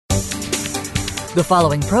The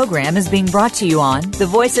following program is being brought to you on the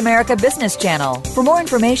Voice America Business Channel. For more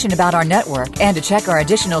information about our network and to check our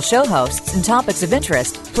additional show hosts and topics of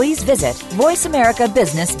interest, please visit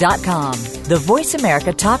voiceamericabusiness.com. The Voice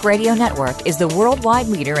America Talk Radio Network is the worldwide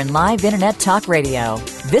leader in live Internet talk radio.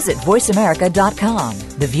 Visit voiceamerica.com.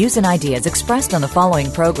 The views and ideas expressed on the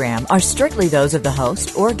following program are strictly those of the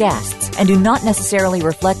host or guests and do not necessarily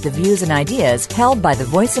reflect the views and ideas held by the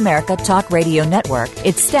Voice America Talk Radio Network,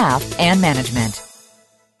 its staff, and management.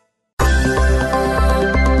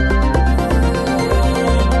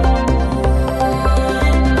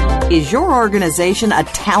 Is your organization a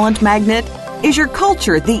talent magnet? Is your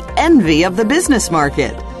culture the envy of the business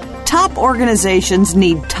market? Top organizations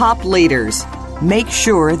need top leaders. Make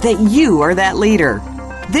sure that you are that leader.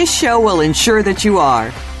 This show will ensure that you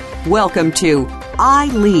are. Welcome to I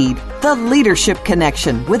Lead, the Leadership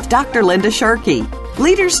Connection with Dr. Linda Sharkey.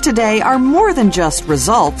 Leaders today are more than just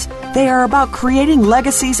results. They are about creating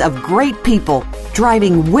legacies of great people,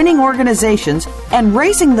 driving winning organizations, and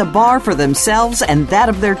raising the bar for themselves and that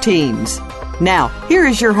of their teams. Now, here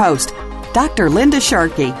is your host, Dr. Linda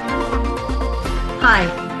Sharkey. Hi,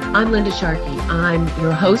 I'm Linda Sharkey. I'm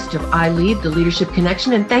your host of I Lead, the Leadership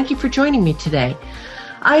Connection, and thank you for joining me today.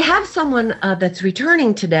 I have someone that's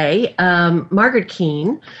returning today, Margaret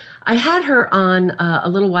Keane. I had her on a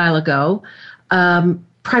little while ago,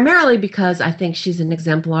 primarily because I think she's an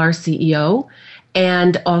exemplar CEO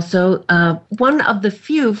and also one of the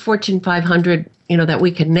few Fortune 500, that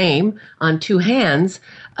we can name on two hands,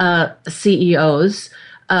 CEOs,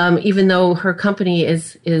 even though her company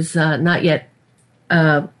is not yet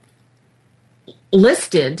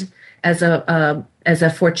listed as a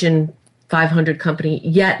Fortune 500 company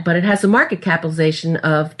yet, but it has a market capitalization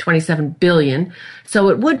of $27 billion, so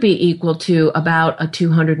it would be equal to about a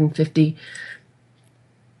 250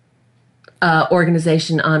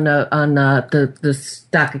 organization on the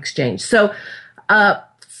stock exchange. So,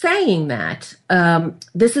 saying that,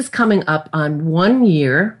 this is coming up on 1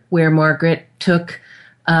 year where Margaret took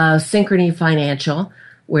Synchrony Financial,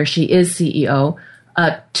 where she is CEO,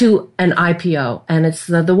 to an IPO, and it's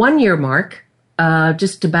the 1 year mark.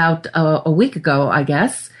 Just about a week ago, I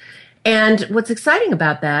guess. And what's exciting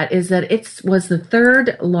about that is that it was the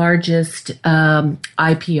third largest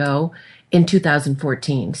IPO in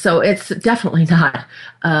 2014. So it's definitely not,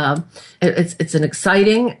 it's an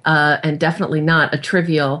exciting and definitely not a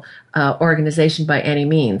trivial organization by any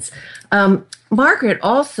means. Margaret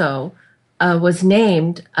also was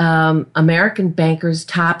named American Banker's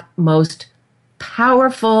top most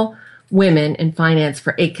powerful women in finance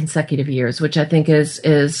for 8 consecutive years, which I think is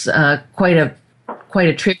quite a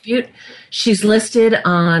tribute. She's listed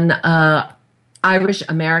on Irish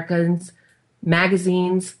Americans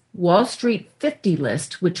Magazine's Wall Street 50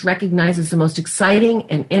 list, which recognizes the most exciting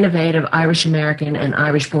and innovative Irish American and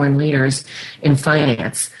Irish-born leaders in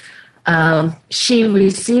finance. She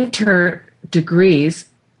received her degrees,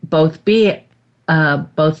 both BS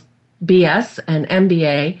and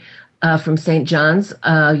MBA, from St. John's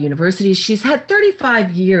University. She's had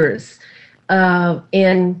 35 years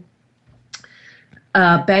in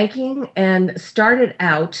banking and started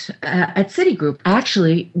out at Citigroup,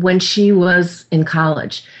 actually, when she was in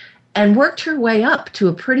college, and worked her way up to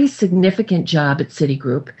a pretty significant job at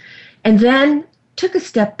Citigroup, and then took a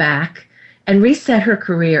step back and reset her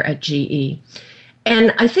career at GE.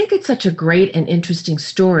 And I think it's such a great and interesting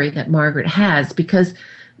story that Margaret has, because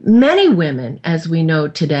many women, as we know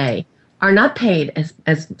today, are not paid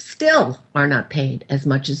still are not paid as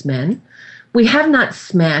much as men. We have not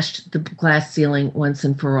smashed the glass ceiling once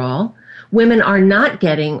and for all. Women are not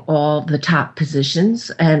getting all the top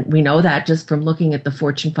positions, and we know that just from looking at the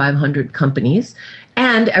Fortune 500 companies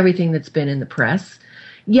and everything that's been in the press.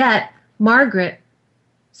 Yet, Margaret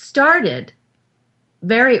started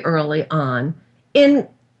very early on in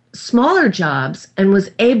smaller jobs and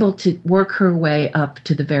was able to work her way up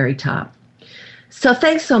to the very top. So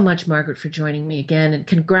thanks so much, Margaret, for joining me again, and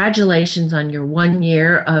congratulations on your 1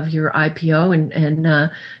 year of your IPO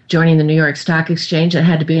and joining the New York Stock Exchange. It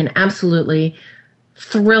had to be an absolutely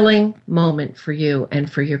thrilling moment for you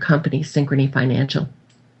and for your company, Synchrony Financial.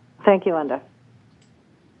 Thank you, Linda.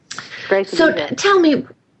 Great to be here. So tell me,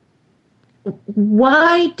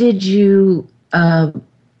 why did you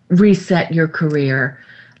reset your career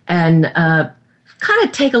and kind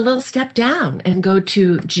of take a little step down and go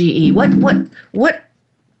to GE? What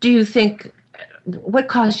do you think? What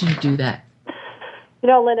caused you to do that?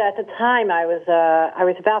 Linda, at the time I was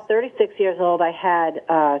about 36 years old. I had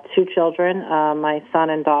 2 children, my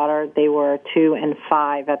son and daughter. They were 2 and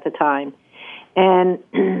 5 at the time, and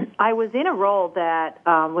I was in a role that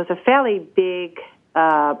was a fairly big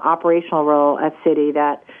operational role at Citi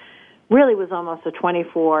that really was almost a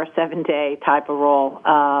 24/7-day type of role.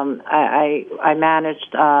 I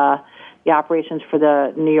managed the operations for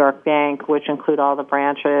the New York Bank, which include all the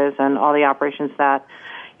branches and all the operations that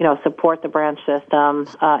support the branch system,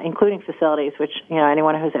 including facilities, which,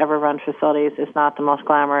 anyone who's ever run facilities is not the most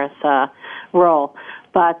glamorous role.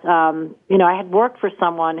 But, I had worked for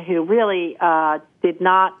someone who really did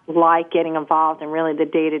not like getting involved in really the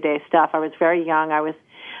day-to-day stuff. I was very young. I was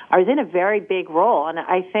in a very big role, and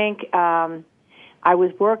I think I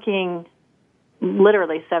was working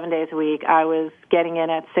literally 7 days a week. I was getting in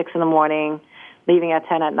at 6 a.m, leaving at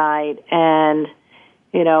 10 at night, and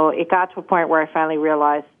it got to a point where I finally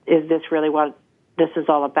realized, is this really what this is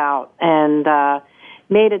all about? And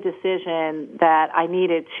made a decision that I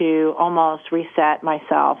needed to almost reset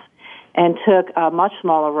myself and took a much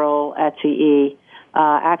smaller role at GE.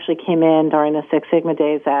 Actually came in during the Six Sigma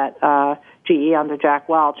days at GE under Jack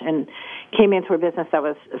Welch and came into a business that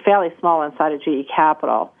was fairly small inside of GE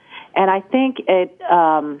Capital. And I think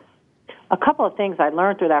a couple of things I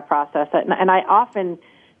learned through that process, and I often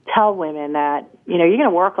tell women that, you're going to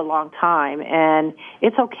work a long time, and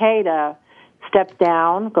it's okay to step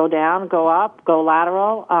down, go up, go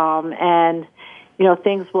lateral, and,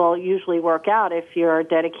 things will usually work out if you're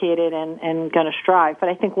dedicated and going to strive. But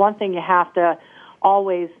I think one thing you have to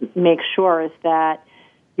always make sure is that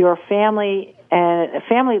your family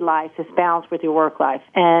life is balanced with your work life.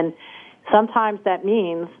 And sometimes that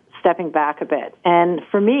means stepping back a bit. And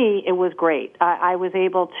for me, it was great. I was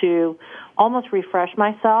able to almost refresh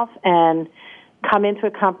myself and come into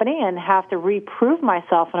a company and have to reprove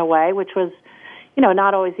myself in a way, which was,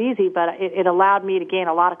 not always easy, but it allowed me to gain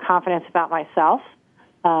a lot of confidence about myself,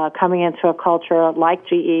 coming into a culture like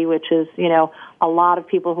GE, which is, a lot of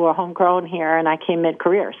people who are homegrown here, and I came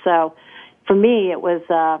mid-career. So for me, it was,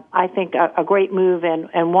 I think, a great move,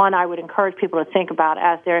 and one I would encourage people to think about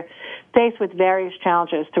as they're faced with various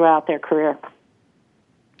challenges throughout their career.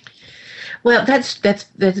 Well, that's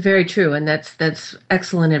very true, and that's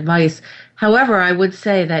excellent advice. However, I would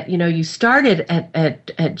say that you started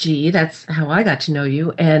at GE. That's how I got to know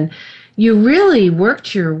you, and you really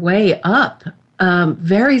worked your way up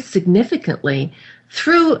very significantly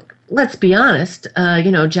through. Let's be honest.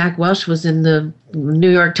 Jack Welch was in the New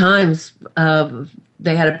York Times.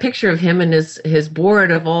 They had a picture of him and his board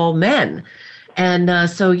of all men, and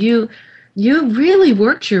so you really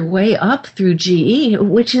worked your way up through GE,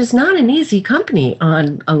 which is not an easy company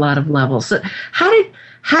on a lot of levels. So how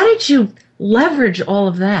did you leverage all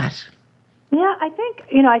of that? Yeah, I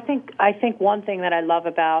think one thing that I love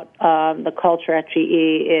about the culture at GE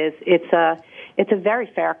is it's a very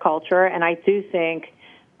fair culture, and I do think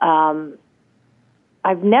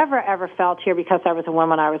I've never ever felt here because I was a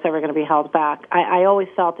woman I was ever going to be held back. I always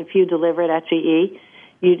felt if you delivered at GE,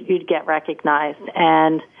 you'd get recognized.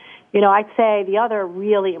 And I'd say the other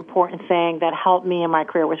really important thing that helped me in my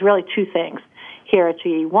career was really two things here at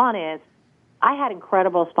GE. One is I had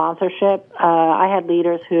incredible sponsorship. I had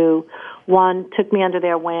leaders who, one, took me under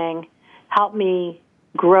their wing, helped me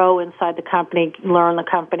grow inside the company, learn the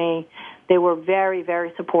company. They were very,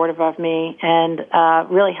 very supportive of me and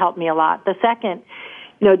really helped me a lot. The second,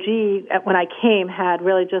 GE, when I came, had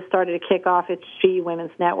really just started to kick off its GE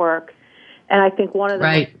Women's Network. And I think one of the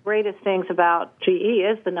most greatest things about GE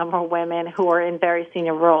is the number of women who are in very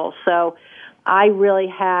senior roles. So I really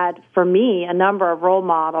had, for me, a number of role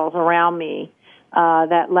models around me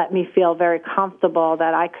that let me feel very comfortable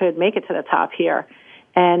that I could make it to the top here.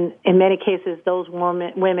 And in many cases, those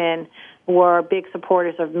women were big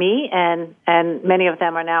supporters of me, and many of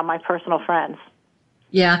them are now my personal friends.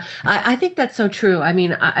 Yeah, I think that's so true. I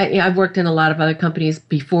mean, I've worked in a lot of other companies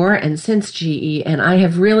before and since GE, and I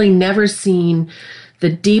have really never seen the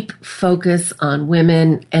deep focus on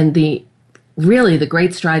women and the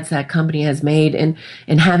great strides that company has made in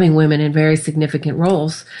having women in very significant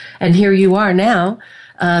roles. And here you are now,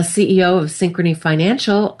 CEO of Synchrony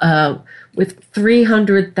Financial, with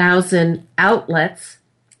 300,000 outlets,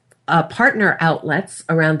 partner outlets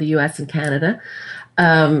around the U.S. and Canada.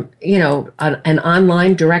 An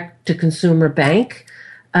online direct-to-consumer bank,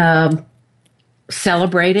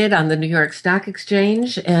 celebrated on the New York Stock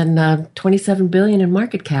Exchange, and $27 billion in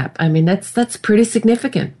market cap. I mean, that's pretty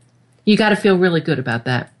significant. You got to feel really good about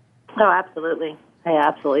that. Oh, absolutely. I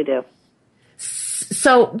absolutely do.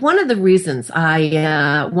 So one of the reasons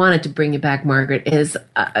I wanted to bring you back, Margaret, is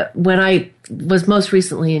when I was most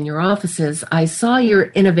recently in your offices, I saw your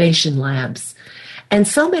innovation labs. And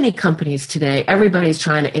so many companies today, everybody's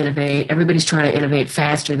trying to innovate. Everybody's trying to innovate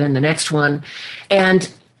faster than the next one. And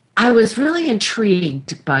I was really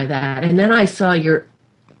intrigued by that. And then I saw your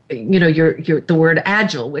the word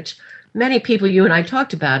agile, which many people, you and I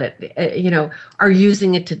talked about it, are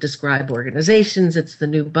using it to describe organizations. It's the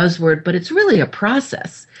new buzzword, but it's really a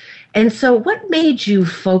process. And so what made you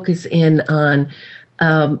focus in on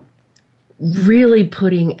really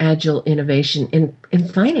putting agile innovation in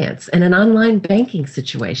finance and an online banking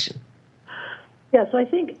situation? Yeah, so I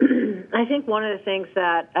think one of the things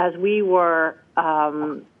that as we were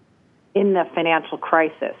in the financial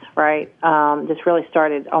crisis, right, this really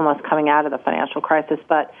started almost coming out of the financial crisis,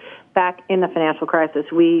 but back in the financial crisis,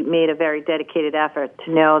 we made a very dedicated effort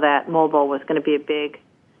to know that mobile was going to be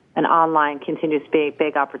an online continues to be a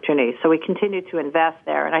big opportunity. So we continued to invest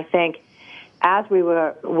there, and I think as we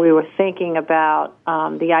were thinking about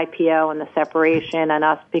the IPO and the separation and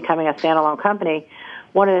us becoming a standalone company,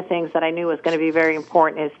 one of the things that I knew was going to be very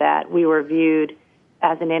important is that we were viewed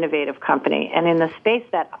as an innovative company. And in the space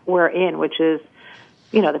that we're in, which is,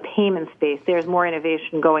 the payment space, there's more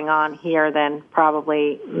innovation going on here than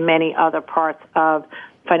probably many other parts of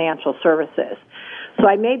financial services. So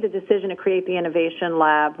I made the decision to create the Innovation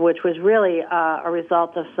Lab, which was really a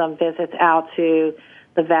result of some visits out to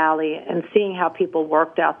the Valley and seeing how people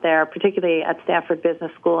worked out there, particularly at Stanford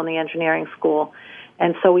Business School and the engineering school.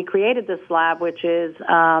 And so we created this lab, which is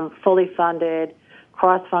fully funded,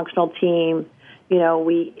 cross-functional team.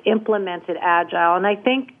 We implemented Agile. And I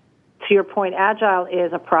think, to your point, Agile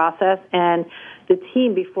is a process. And the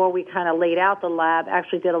team, before we kind of laid out the lab,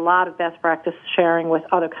 actually did a lot of best practice sharing with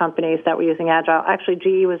other companies that were using Agile. Actually,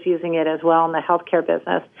 GE was using it as well in the healthcare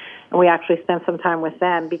business. And we actually spent some time with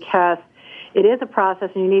them because it is a process,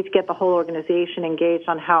 and you need to get the whole organization engaged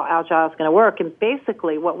on how Agile is going to work. And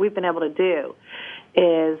basically what we've been able to do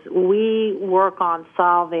is we work on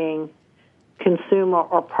solving consumer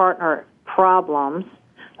or partner problems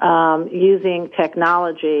using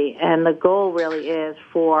technology, and the goal really is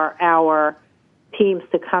for our teams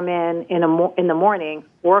to come in the morning,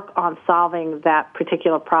 work on solving that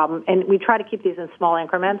particular problem, and we try to keep these in small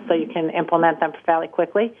increments so you can implement them fairly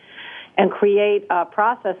quickly, and create a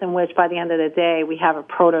process in which by the end of the day we have a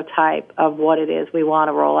prototype of what it is we want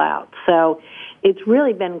to roll out. So it's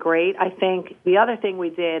really been great. I think the other thing we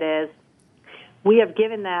did is we have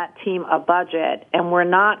given that team a budget, and we're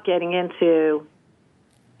not getting into,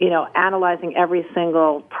 analyzing every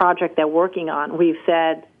single project they're working on. We've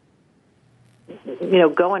said,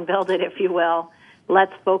 go and build it, if you will.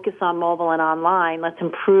 Let's focus on mobile and online. Let's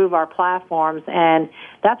improve our platforms. And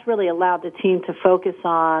that's really allowed the team to focus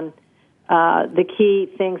on the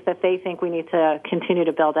key things that they think we need to continue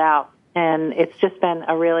to build out. And it's just been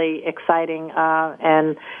a really exciting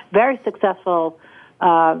and very successful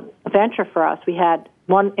venture for us. We had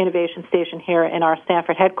one innovation station here in our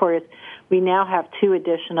Stanford headquarters. We now have 2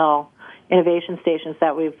 additional innovation stations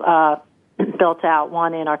that we've built out,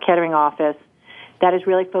 one in our Kettering office that is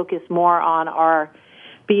really focused more on our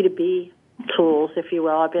B2B tools, if you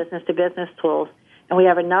will, our business-to-business tools. And we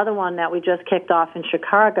have another one that we just kicked off in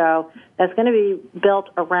Chicago that's going to be built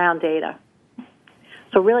around data.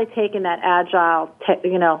 So really taking that agile,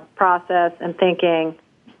 process and thinking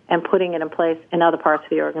and putting it in place in other parts of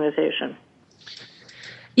the organization.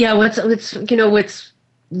 Yeah, what's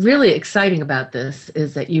really exciting about this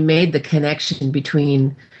is that you made the connection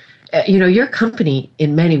between, your company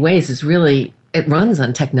in many ways it runs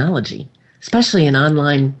on technology, especially an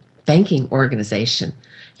online banking organization.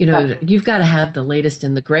 You've got to have the latest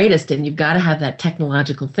and the greatest, and you've got to have that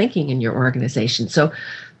technological thinking in your organization. So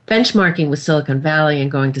benchmarking with Silicon Valley and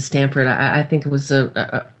going to Stanford, I think it was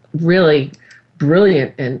a really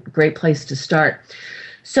brilliant and great place to start.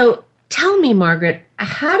 So tell me, Margaret,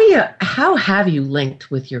 how have you linked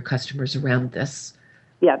with your customers around this?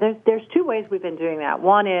 Yeah, there's 2 ways we've been doing that.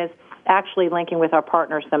 One is actually linking with our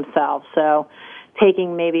partners themselves. So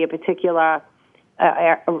taking maybe a particular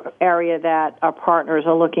area that our partners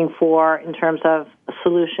are looking for in terms of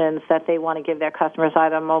solutions that they want to give their customers,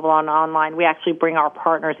 either mobile or online. We actually bring our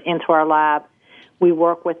partners into our lab. We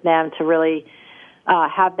work with them to really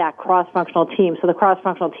have that cross-functional team. So the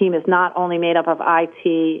cross-functional team is not only made up of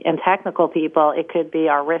IT and technical people. It could be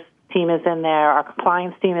our risk team is in there, our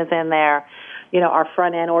compliance team is in there, our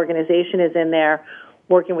front-end organization is in there,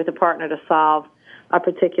 working with a partner to solve a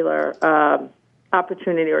particular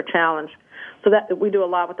opportunity or challenge. So that we do a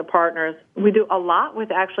lot with the partners. We do a lot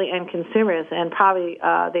with actually end consumers, and probably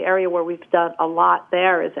the area where we've done a lot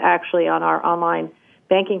there is actually on our online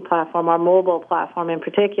banking platform, our mobile platform in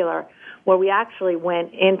particular, where we actually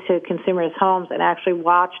went into consumers' homes and actually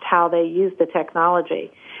watched how they use the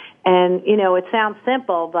technology. And, it sounds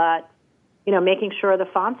simple, but, making sure the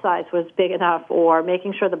font size was big enough or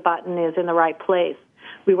making sure the button is in the right place.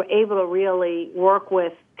 We were able to really work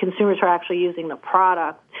with consumers who are actually using the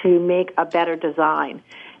product to make a better design.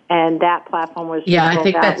 And that platform was I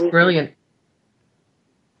think that's brilliant.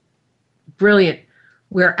 Brilliant.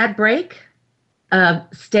 We're at break.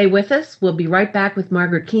 Stay with us. We'll be right back with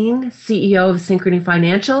Margaret Keane, CEO of Synchrony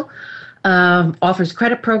Financial. Offers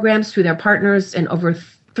credit programs through their partners in over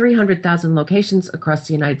 300,000 locations across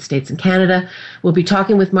the United States and Canada. We'll be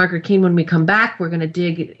talking with Margaret Keane when we come back. We're going to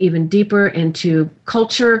dig even deeper into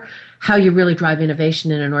culture, how you really drive innovation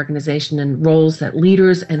in an organization, and roles that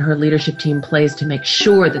leaders and her leadership team plays to make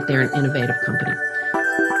sure that they're an innovative company.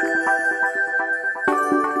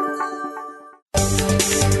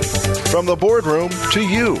 From the boardroom to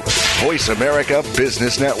you, Voice America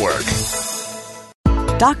Business Network.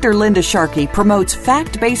 Dr. Linda Sharkey promotes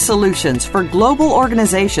fact-based solutions for global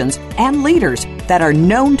organizations and leaders that are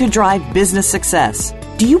known to drive business success.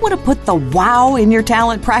 Do you want to put the wow in your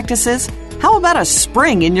talent practices? How about a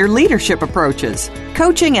spring in your leadership approaches?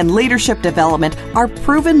 Coaching and leadership development are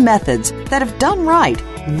proven methods that, if done right,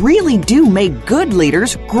 really do make good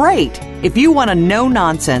leaders great. If you want a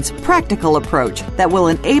no-nonsense, practical approach that will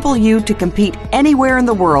enable you to compete anywhere in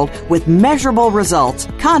the world with measurable results,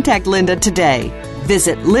 contact Linda today.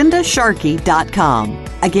 Visit lindasharkey.com.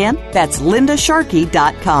 Again, that's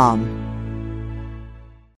lindasharkey.com.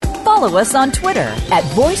 Follow us on Twitter at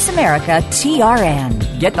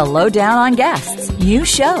VoiceAmericaTRN. Get the lowdown on guests, new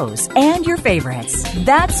shows, and your favorites.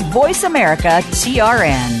 That's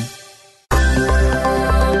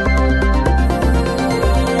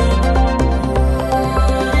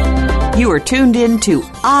VoiceAmericaTRN. You are tuned in to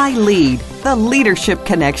I Lead, the Leadership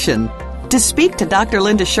Connection. To speak to Dr.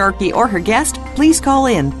 Linda Sharkey or her guest, please call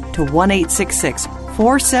in to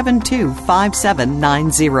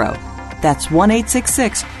 1-866-472-5790. That's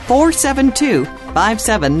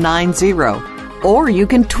 1-866-472-5790. Or you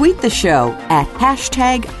can tweet the show at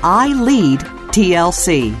 #ILeadTLC.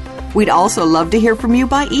 We'd also love to hear from you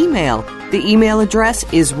by email. The email address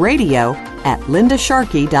is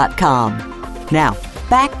radio@lindasharkey.com. Now,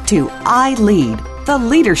 back to I Lead, the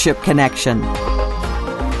Leadership Connection.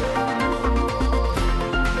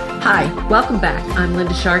 Hi, welcome back. I'm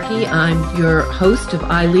Linda Sharkey. I'm your host of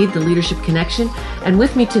I Lead, the Leadership Connection. And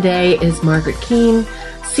with me today is Margaret Keane,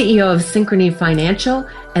 CEO of Synchrony Financial,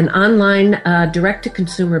 an online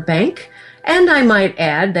direct-to-consumer bank. And I might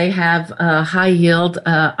add, they have high-yield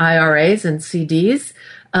IRAs and CDs.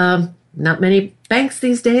 Not many banks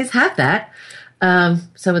these days have that.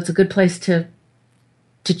 So it's a good place to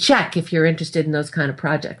check if you're interested in those kind of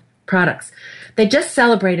products. They just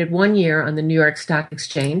celebrated 1 year on the New York Stock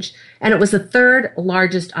Exchange, and it was the third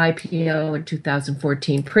largest IPO in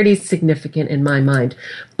 2014. Pretty significant in my mind.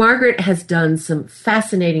 Margaret has done some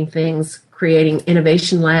fascinating things, creating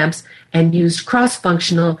innovation labs and used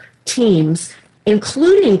cross-functional teams,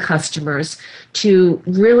 including customers, to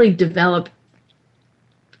really develop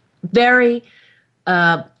very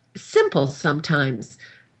simple sometimes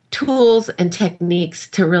tools and techniques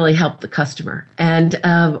to really help the customer. And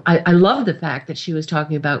I love the fact that she was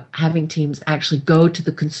talking about having teams actually go to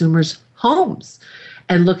the consumers' homes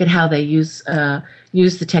and look at how they use the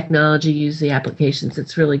technology, use the applications.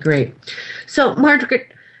 It's really great. So,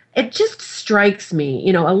 Margaret, it just strikes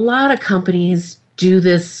me, a lot of companies do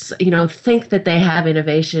this, think that they have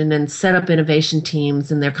innovation and set up innovation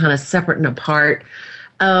teams and they're kind of separate and apart.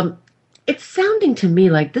 It's sounding to me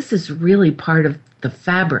like this is really part of the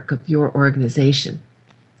fabric of your organization.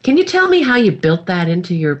 Can you tell me how you built that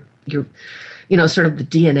into your sort of the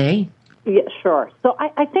DNA? Yeah, sure. So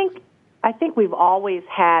I think we've always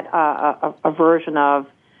had a version of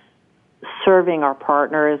serving our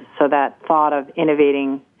partners, so that thought of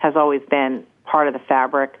innovating has always been part of the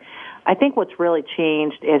fabric. I think what's really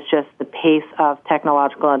changed is just the pace of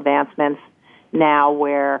technological advancements now,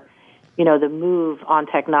 where the move on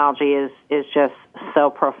technology is just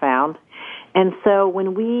so profound. And so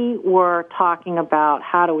when we were talking about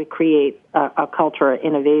how do we create a culture of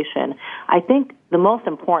innovation, I think the most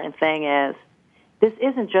important thing is this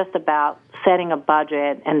isn't just about setting a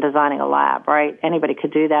budget and designing a lab, right? Anybody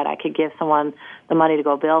could do that. I could give someone the money to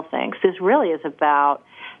go build things. This really is about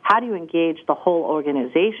how do you engage the whole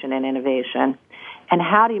organization in innovation, and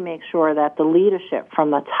how do you make sure that the leadership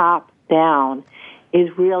from the top down is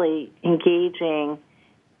really engaging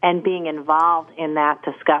and being involved in that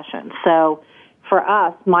discussion. So for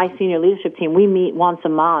us, my senior leadership team, we meet once a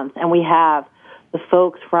month, and we have the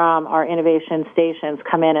folks from our innovation stations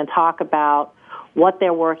come in and talk about what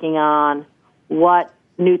they're working on, what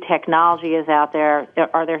new technology is out there.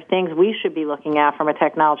 Are there things we should be looking at from a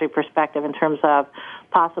technology perspective in terms of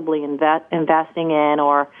possibly investing in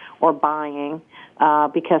or buying,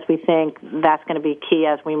 because we think that's going to be key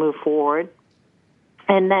as we move forward.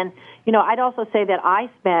 And then, I'd also say that I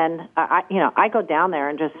spend, I go down there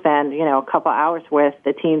and just spend, a couple hours with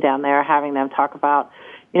the team down there, having them talk about,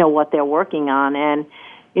 what they're working on. And,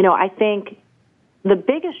 I think the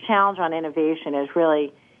biggest challenge on innovation is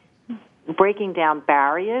really breaking down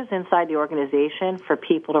barriers inside the organization for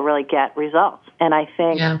people to really get results. And I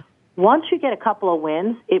think once you get a couple of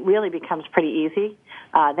wins, it really becomes pretty easy.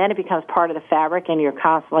 Then it becomes part of the fabric, and you're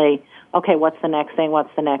constantly, okay, what's the next thing?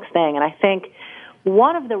 What's the next thing? And I think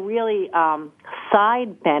one of the really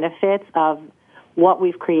side benefits of what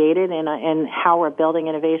we've created and how we're building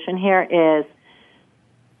innovation here is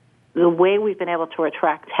the way we've been able to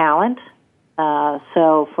attract talent.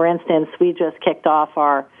 So, for instance, we just kicked off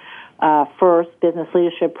our first business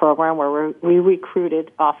leadership program where we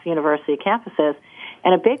recruited off university campuses.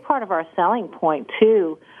 And a big part of our selling point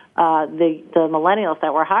to the millennials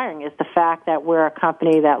that we're hiring is the fact that we're a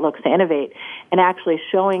company that looks to innovate, and actually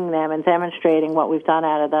showing them and demonstrating what we've done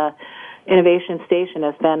out of the innovation station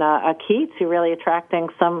has been a key to really attracting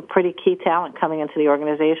some pretty key talent coming into the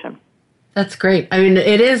organization. That's great. I mean,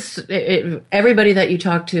 everybody that you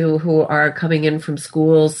talk to who are coming in from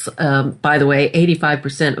schools, by the way,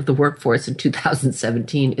 85% of the workforce in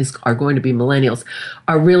 2017 are going to be millennials,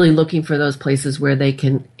 are really looking for those places where they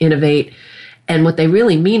can innovate. And what they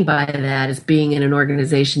really mean by that is being in an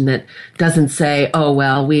organization that doesn't say, oh,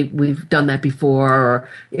 well, we've done that before, or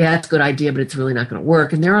yeah, that's a good idea, but it's really not going to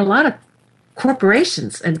work. And there are a lot of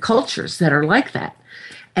corporations and cultures that are like that,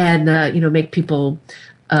 and, make people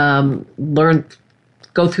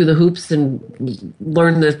go through the hoops and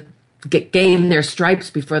learn gain their stripes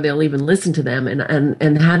before they'll even listen to them.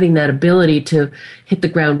 And having that ability to hit the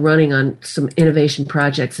ground running on some innovation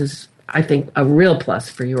projects is, I think, a real plus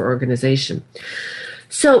for your organization.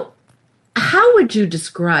 So how would you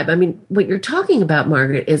describe, I mean, what you're talking about,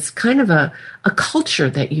 Margaret, is kind of a culture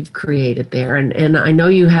that you've created there. And I know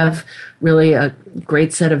you have really a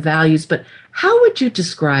great set of values, but how would you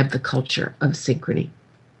describe the culture of Synchrony?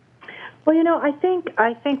 Well, I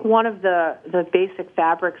think one of the basic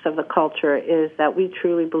fabrics of the culture is that we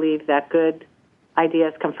truly believe that good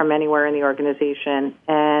ideas come from anywhere in the organization.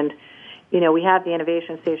 And, we have the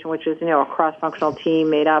Innovation Station, which is, a cross-functional team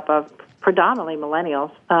made up of predominantly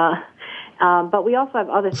millennials. But we also have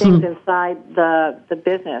other things inside the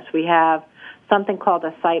business. We have something called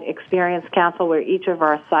a Site Experience Council, where each of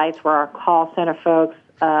our sites, where our call center folks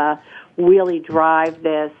really drive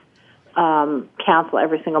this council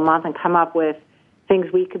every single month and come up with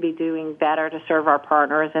things we could be doing better to serve our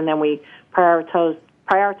partners, and then we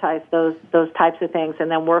prioritize those types of things and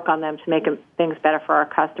then work on them to make things better for our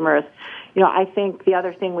customers. I think the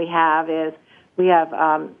other thing we have is we have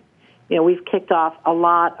we've kicked off a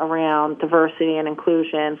lot around diversity and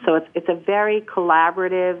inclusion. So it's a very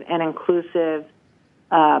collaborative and inclusive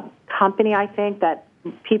company, I think, that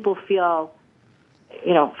people feel,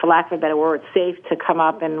 for lack of a better word, safe to come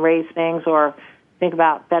up and raise things or think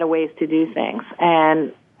about better ways to do things.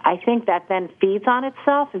 And I think that then feeds on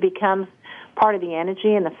itself and becomes part of the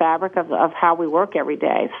energy and the fabric of how we work every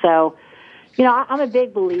day. So, I'm a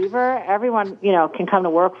big believer. Everyone, can come to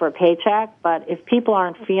work for a paycheck, but if people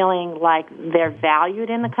aren't feeling like they're valued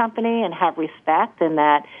in the company and have respect, and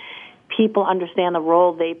that people understand the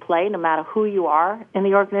role they play, no matter who you are in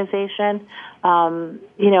the organization,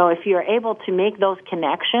 if you're able to make those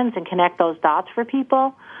connections and connect those dots for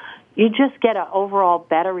people, you just get an overall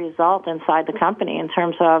better result inside the company in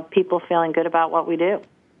terms of people feeling good about what we do.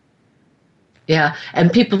 Yeah,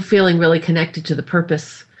 and people feeling really connected to the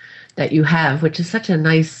purpose that you have, which is such a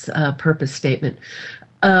nice purpose statement.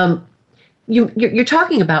 You're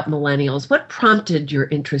talking about millennials. What prompted your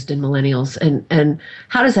interest in millennials, and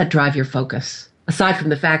how does that drive your focus? Aside from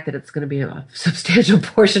the fact that it's going to be a substantial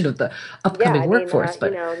portion of the upcoming workforce.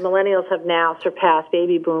 But millennials have now surpassed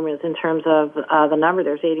baby boomers in terms of the number.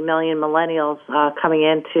 There's 80 million millennials coming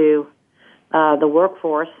into the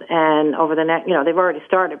workforce, and over the next, they've already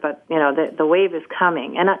started, but the wave is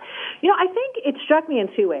coming. And I think it struck me in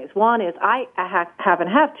two ways. One is I happen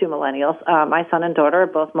to have two millennials. My son and daughter are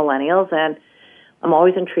both millennials, and I'm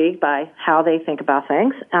always intrigued by how they think about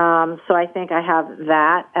things. So I think I have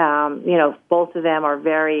that. Both of them are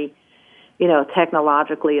very,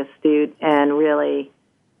 technologically astute and really,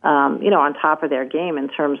 on top of their game in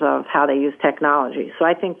terms of how they use technology. So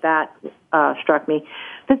I think that struck me.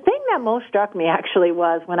 The thing that most struck me actually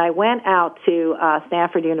was when I went out to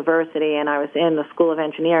Stanford University, and I was in the School of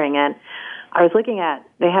Engineering, and I was looking at,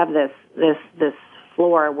 they have this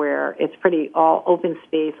floor where it's pretty all open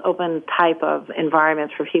space, open type of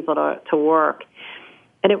environments for people to work.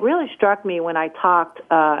 And it really struck me when I talked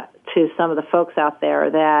to some of the folks out there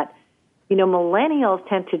that, millennials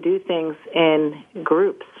tend to do things in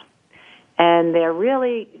groups. And they're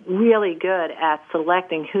really, really good at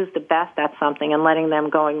selecting who's the best at something and letting them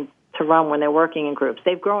go to run when they're working in groups.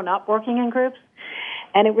 They've grown up working in groups.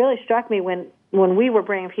 And it really struck me when we were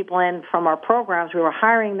bringing people in from our programs, we were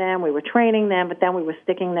hiring them, we were training them, but then we were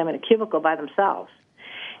sticking them in a cubicle by themselves.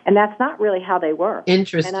 And that's not really how they work.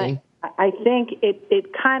 Interesting. And I think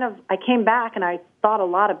it kind of, I came back and I thought a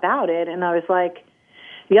lot about it, and I was like,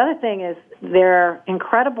 the other thing is they're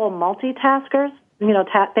incredible multitaskers.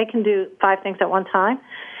 They can do 5 things at one time.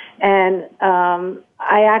 And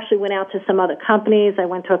I actually went out to some other companies. I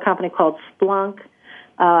went to a company called Splunk.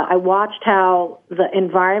 I watched how the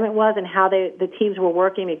environment was and how the teams were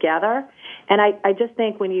working together. And I just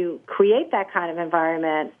think when you create that kind of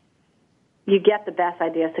environment, you get the best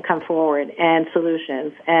ideas to come forward and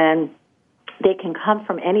solutions. And they can come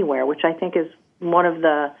from anywhere, which I think is one of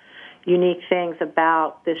the unique things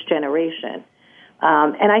about this generation.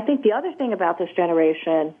 And I think the other thing about this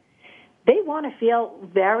generation, they want to feel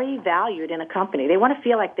very valued in a company. They want to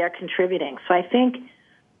feel like they're contributing. So I think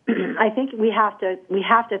we have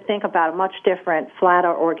to think about a much different,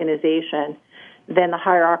 flatter organization than the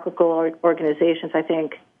hierarchical organizations I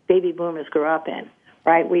think baby boomers grew up in.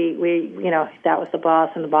 Right? We that was the boss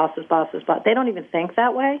and the boss's boss's boss. They don't even think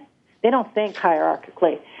that way. They don't think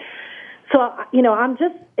hierarchically. So, I'm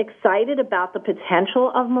just excited about the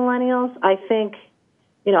potential of millennials. I think,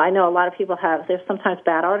 I know a lot of people there's sometimes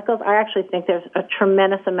bad articles. I actually think there's a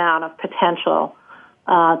tremendous amount of potential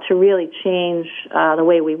to really change the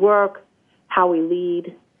way we work, how we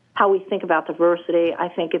lead, how we think about diversity. I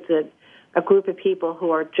think it's a group of people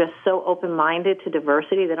who are just so open-minded to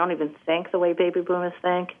diversity. They don't even think the way baby boomers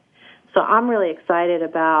think. So I'm really excited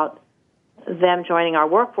about them joining our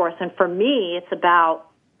workforce. And for me, it's about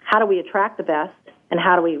how do we attract the best, and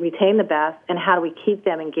how do we retain the best, and how do we keep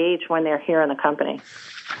them engaged when they're here in the company?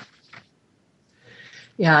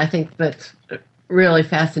 Yeah, I think that's really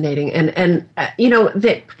fascinating. And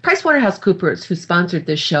the PricewaterhouseCoopers, who sponsored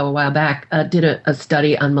this show a while back, did a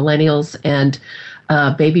study on millennials and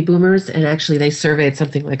baby boomers, and actually they surveyed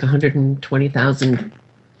something like 120,000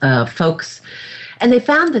 folks. And they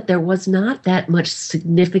found that there was not that much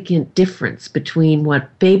significant difference between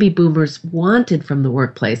what baby boomers wanted from the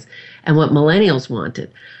workplace and what millennials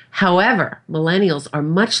wanted. However, millennials are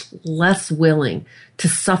much less willing to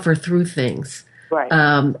suffer through things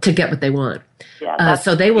to get what they want. Yeah,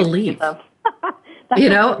 so they will leave.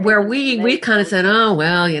 Where we kind of said, oh,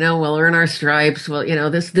 well, we'll earn our stripes.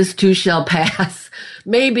 Well, this too shall pass.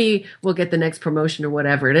 Maybe we'll get the next promotion or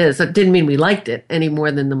whatever it is. It didn't mean we liked it any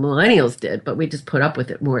more than the millennials did, but we just put up with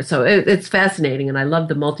it more. So it's fascinating, and I love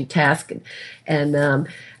the multitask, and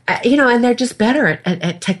they're just better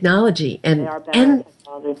at technology and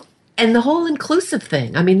the whole inclusive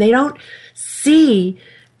thing. I mean, they don't see,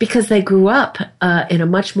 because they grew up in a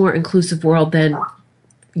much more inclusive world than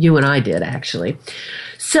you and I did, actually.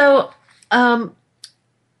 So, how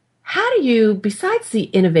do you, besides the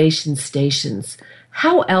innovation stations,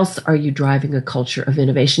 how else are you driving a culture of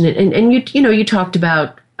innovation? And you talked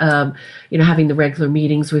about having the regular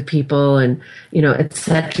meetings with people and et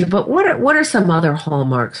cetera. But what are some other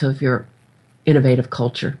hallmarks of your innovative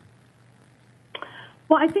culture?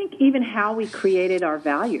 Well, I think even how we created our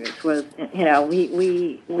values was,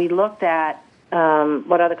 we looked at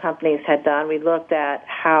what other companies had done. We looked at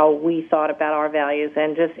how we thought about our values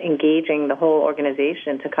and just engaging the whole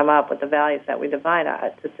organization to come up with the values that we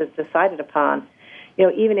decided upon.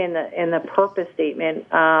 Even in the purpose statement,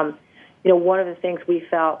 one of the things we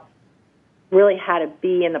felt really had to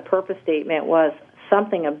be in the purpose statement was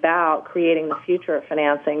something about creating the future of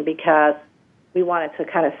financing, because we wanted to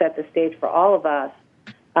kind of set the stage for all of us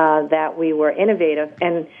that we were innovative.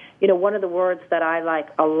 And one of the words that I like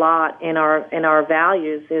a lot in our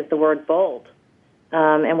values is the word bold.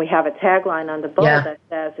 And we have a tagline on the bold that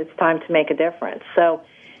says it's time to make a difference. So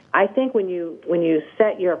I think when you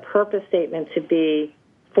set your purpose statement to be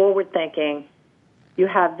forward thinking, you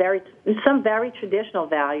have some very traditional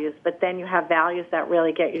values, but then you have values that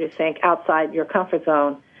really get you to think outside your comfort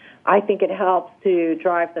zone. I think it helps to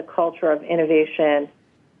drive the culture of innovation,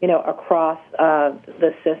 across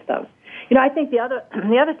the system. I think the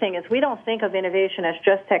other thing is we don't think of innovation as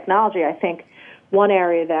just technology. I think one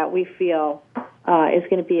area that we feel is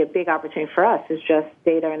going to be a big opportunity for us is just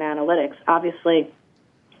data and analytics. Obviously,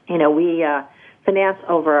 we financed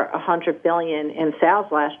over $100 billion in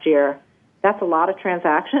sales last year. That's a lot of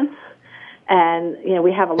transactions, and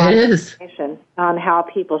we have a lot of information on how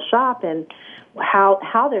people shop and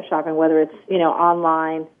how they're shopping, whether it's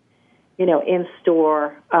online, in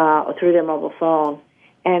store, or through their mobile phone.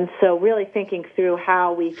 And so really thinking through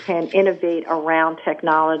how we can innovate around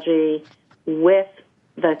technology with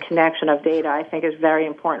the connection of data, I think, is very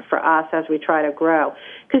important for us as we try to grow.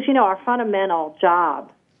 Because, our fundamental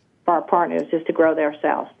job for our partners is to grow their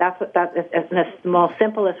sales. That's the most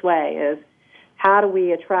simplest way is how do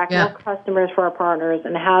we attract more customers for our partners,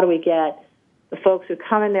 and how do we get the folks who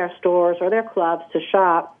come in their stores or their clubs to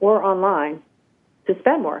shop or online to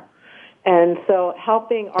spend more. And so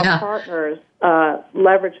helping our partners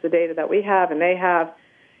leverage the data that we have and they have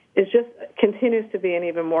is just continues to be an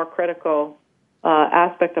even more critical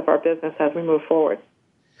aspect of our business as we move forward.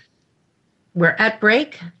 We're at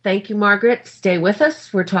break. Thank you, Margaret. Stay with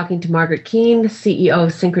us. We're talking to Margaret Keane, CEO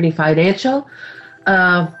of Synchrony Financial,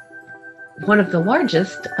 one of the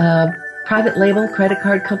largest private label credit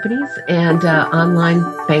card companies and online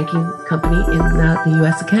banking company in the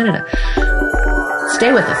U.S. and Canada.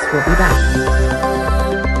 Stay with us. We'll be back.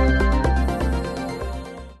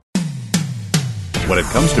 When it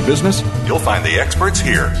comes to business, you'll find the experts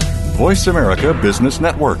here. Voice America Business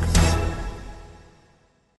Network.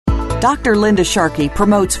 Dr. Linda Sharkey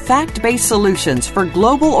promotes fact-based solutions for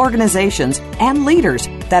global organizations and leaders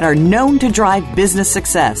that are known to drive business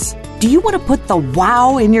success. Do you want to put the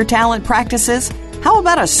wow in your talent practices? How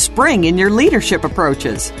about a spring in your leadership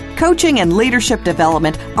approaches? Coaching and leadership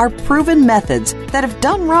development are proven methods that, if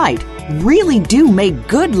done right, really do make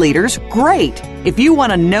good leaders great. If you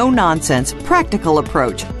want a no-nonsense, practical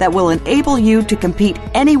approach that will enable you to compete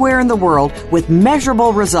anywhere in the world with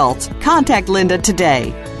measurable results, contact Linda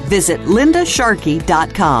today. Visit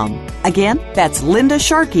lindasharkey.com. Again, that's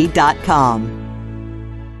lindasharkey.com.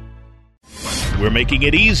 We're making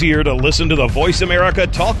it easier to listen to the Voice America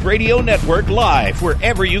Talk Radio Network live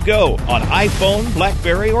wherever you go on iPhone,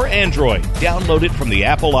 BlackBerry, or Android. Download it from the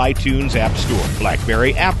Apple iTunes App Store,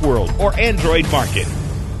 BlackBerry App World, or Android Market.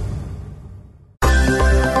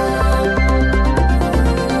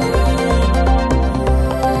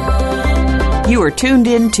 You are tuned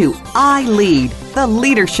in to I Lead, the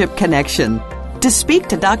Leadership Connection. To speak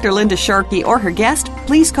to Dr. Linda Sharkey or her guest,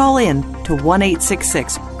 please call in to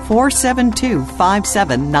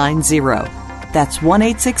 1-866-472-5790. That's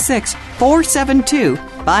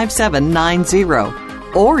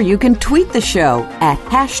 1-866-472-5790. Or you can tweet the show at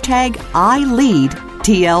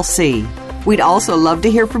 #ILeadTLC. We'd also love to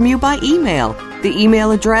hear from you by email. The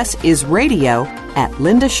email address is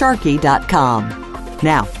radio@lindasharkey.com.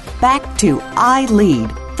 Now, back to I Lead,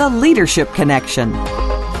 the Leadership Connection.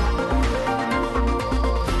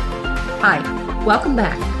 Hi, welcome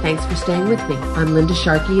back. Thanks for staying with me. I'm Linda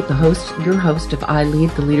Sharkey, your host of I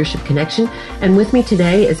Lead, the Leadership Connection. And with me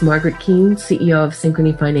today is Margaret Keane, CEO of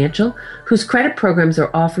Synchrony Financial, whose credit programs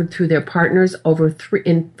are offered through their partners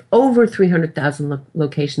in over 300,000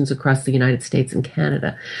 locations across the United States and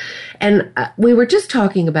Canada. And we were just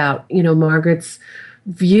talking about, Margaret's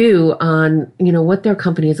view on, what their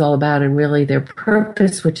company is all about and really their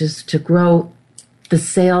purpose, which is to grow the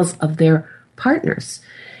sales of their partners.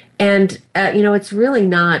 And, it's really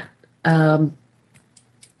not,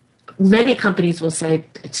 many companies will say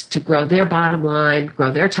it's to grow their bottom line,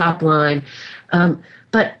 grow their top line.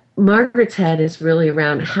 But Margaret's head is really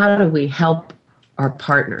around how do we help our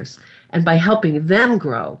partners? And by helping them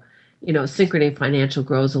grow, Synchrony Financial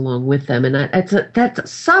grows along with them. And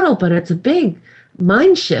that's subtle, but it's a big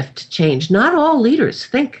mind shift change. Not all leaders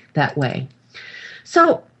think that way.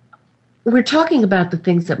 So we're talking about the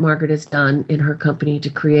things that Margaret has done in her company to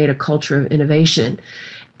create a culture of innovation.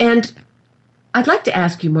 And I'd like to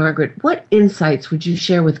ask you, Margaret, what insights would you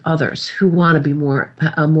share with others who want to be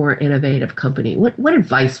a more innovative company? What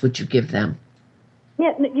advice would you give them?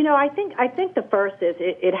 Yeah, I think the first is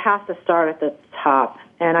it has to start at the top.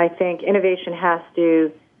 And I think innovation has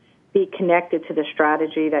to be connected to the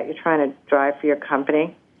strategy that you're trying to drive for your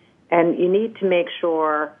company. And you need to make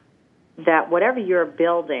sure that whatever you're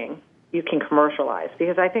building, you can commercialize,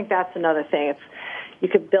 because I think that's another thing. You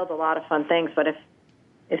could build a lot of fun things, but if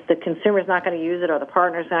the consumer's not going to use it or the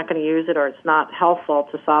partner's not going to use it or it's not helpful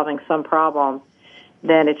to solving some problem,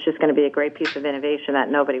 then it's just going to be a great piece of innovation that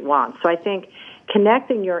nobody wants. So I think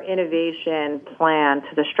connecting your innovation plan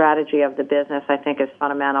to the strategy of the business, I think, is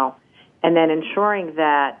fundamental. And then ensuring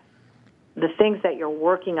that the things that you're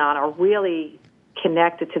working on are really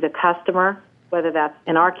connected to the customer, whether that's,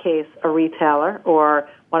 in our case, a retailer or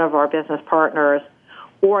one of our business partners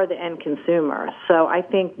or the end consumer. So I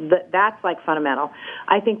think that's fundamental.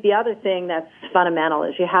 I think the other thing that's fundamental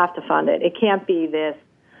is you have to fund it. It can't be this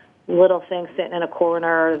little thing sitting in a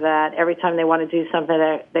corner that every time they want to do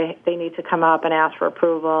something they need to come up and ask for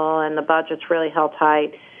approval and the budget's really held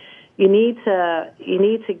tight. You need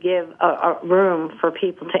to give a room for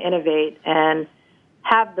people to innovate and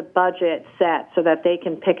have the budget set so that they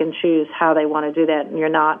can pick and choose how they want to do that, and you're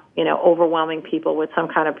not, overwhelming people with some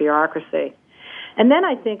kind of bureaucracy. And then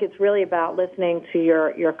I think it's really about listening to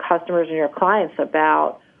your customers and your clients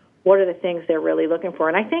about what are the things they're really looking for.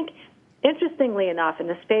 And I think, interestingly enough, in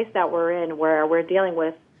the space that we're in, where we're dealing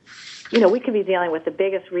with, we could be dealing with the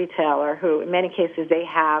biggest retailer who, in many cases, they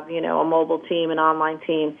have, a mobile team, an online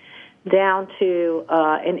team, down to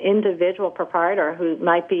an individual proprietor who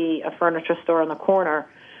might be a furniture store on the corner.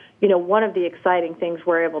 One of the exciting things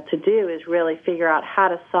we're able to do is really figure out how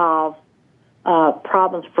to solve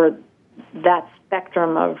problems for that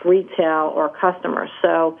spectrum of retail or customers.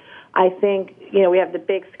 So I think, we have the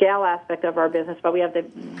big scale aspect of our business, but we have the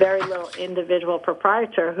very little individual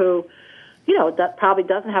proprietor who, that probably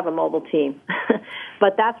doesn't have a mobile team.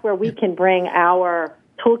 But that's where we can bring our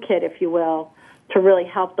toolkit, if you will, to really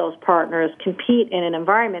help those partners compete in an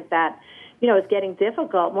environment that, is getting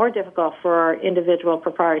more difficult for our individual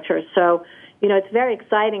proprietors. So, it's very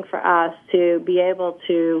exciting for us to be able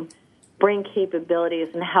to bring capabilities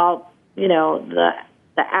and help, the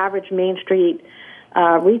average Main Street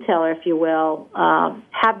retailer, if you will,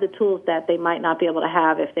 have the tools that they might not be able to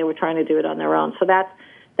have if they were trying to do it on their own. So that's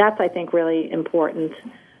I think, really important.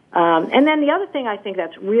 And then the other thing I think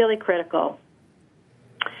that's really critical,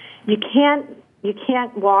 you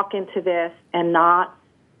can't walk into this and not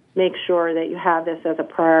make sure that you have this as a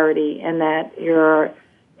priority, and that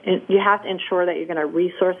you have to ensure that you're going to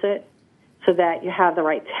resource it so that you have the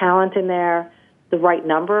right talent in there, the right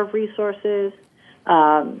number of resources,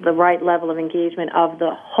 the right level of engagement of the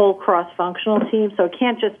whole cross-functional team. So it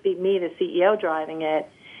can't just be me, the CEO, driving it.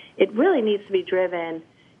 It really needs to be driven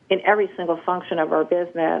in every single function of our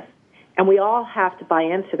business, and we all have to buy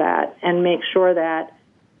into that and make sure that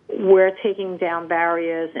we're taking down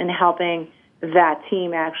barriers and helping that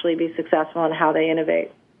team actually be successful in how they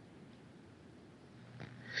innovate.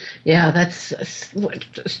 Yeah, this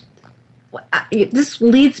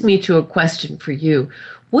leads me to a question for you.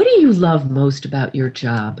 What do you love most about your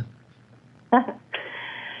job?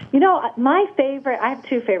 My favorite, I have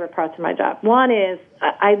two favorite parts of my job. One is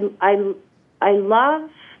I love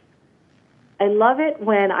it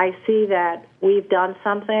when I see that we've done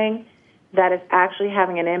something that is actually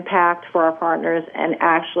having an impact for our partners and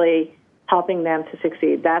actually helping them to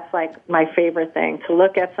succeed. That's like my favorite thing, to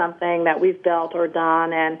look at something that we've built or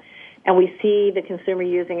done and we see the consumer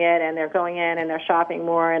using it and they're going in and they're shopping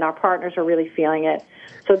more and our partners are really feeling it.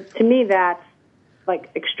 So to me, that's like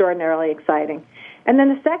extraordinarily exciting. And then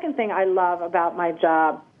the second thing I love about my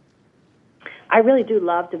job, I really do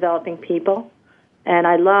love developing people, and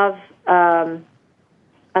I love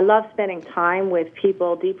spending time with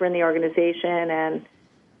people deeper in the organization and,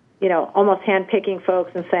 almost handpicking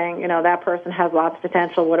folks and saying, that person has lots of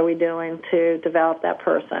potential. What are we doing to develop that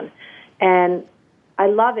person? And I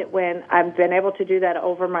love it when I've been able to do that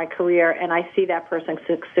over my career and I see that person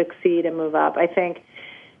succeed and move up. I think,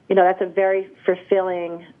 that's a very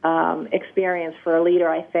fulfilling experience for a leader,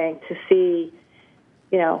 I think, to see,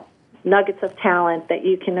 nuggets of talent that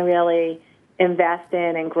you can really invest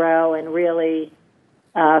in and grow and really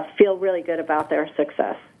feel really good about their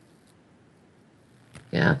success.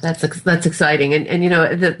 Yeah, that's exciting. And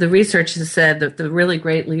the research has said that the really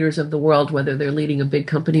great leaders of the world, whether they're leading a big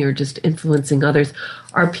company or just influencing others,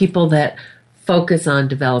 are people that focus on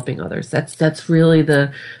developing others. That's really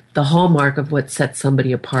the hallmark of what sets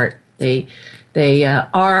somebody apart. They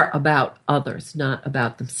are about others, not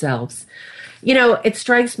about themselves. It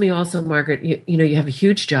strikes me also, Margaret, you have a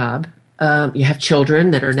huge job. You have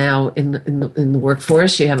children that are now in the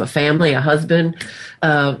workforce. You have a family, a husband.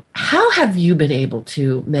 How have you been able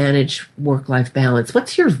to manage work-life balance?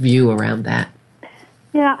 What's your view around that?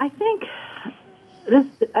 Yeah, I think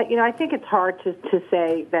I think it's hard to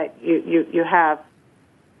say that you have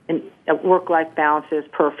a work-life balance is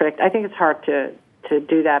perfect. I think it's hard to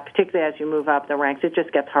do that, particularly as you move up the ranks. It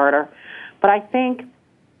just gets harder. But I think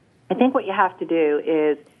what you have to do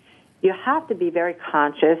is you have to be very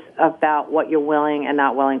conscious about what you're willing and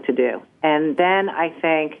not willing to do. And then I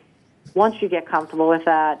think once you get comfortable with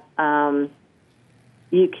that,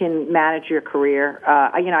 you can manage your career.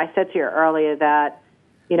 I said to you earlier that,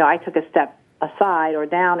 I took a step aside or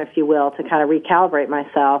down, if you will, to kind of recalibrate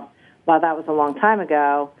myself. While that was a long time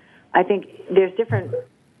ago, I think there's different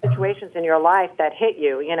situations in your life that hit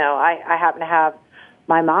you. I happen to have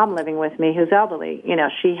my mom living with me who's elderly.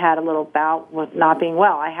 She had a little bout with not being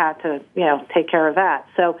well. I had to, take care of that.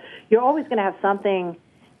 So you're always going to have something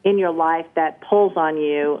in your life that pulls on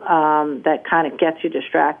you that kind of gets you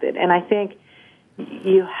distracted. And I think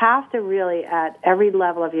you have to really, at every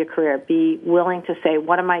level of your career, be willing to say,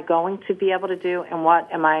 what am I going to be able to do and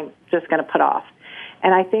what am I just going to put off?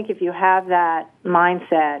 And I think if you have that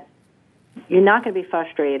mindset, you're not going to be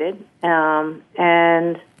frustrated, and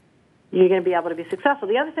you're going to be able to be successful.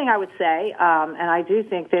 The other thing I would say, and I do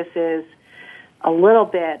think this is a little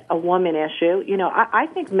bit a woman issue, I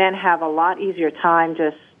think men have a lot easier time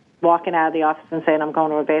just walking out of the office and saying, I'm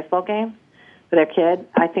going to a baseball game for their kid.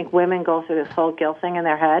 I think women go through this whole guilt thing in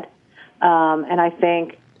their head. And I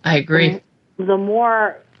think I agree. The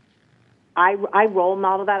more I role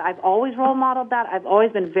model that, I've always role modeled that. I've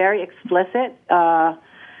always been very explicit,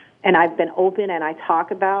 and I've been open, and I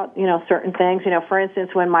talk about, certain things. For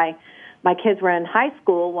instance, when my kids were in high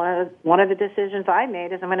school, one of the decisions I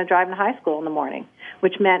made is I'm going to drive them to high school in the morning,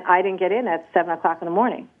 which meant I didn't get in at 7 o'clock in the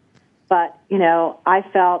morning. But, I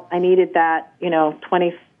felt I needed that,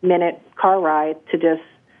 20-minute car ride to just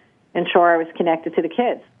ensure I was connected to the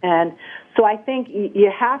kids. And so I think you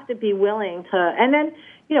have to be willing to, and then,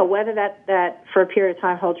 whether that for a period of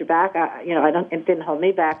time holds you back, it didn't hold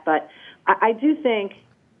me back, but I do think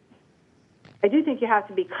you have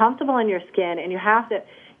to be comfortable in your skin, and you have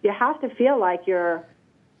to feel like you're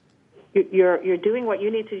doing what you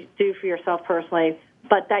need to do for yourself personally,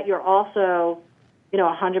 but that you're also,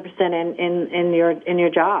 100% in your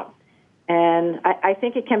job. And I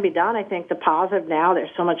think it can be done. I think the positive now,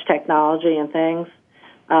 there's so much technology and things.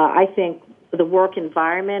 I think the work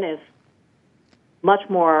environment is much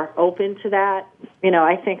more open to that.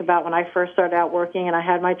 I think about when I first started out working and I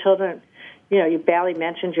had my children, you barely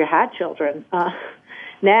mentioned you had children.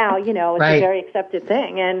 Now, it's right. a very accepted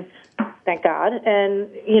thing, and thank God. And,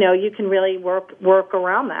 you can really work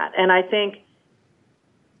around that. And I think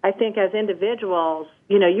as individuals,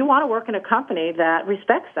 you want to work in a company that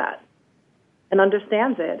respects that and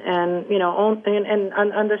understands it, and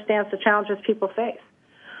and understands the challenges people face.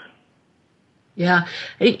 Yeah,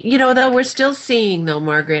 though we're still seeing, though,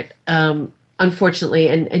 Margaret, unfortunately,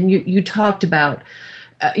 and you talked about,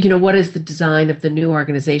 what is the design of the new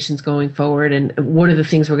organizations going forward, and what are the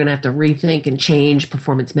things we're going to have to rethink and change.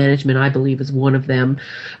 Performance management, I believe, is one of them.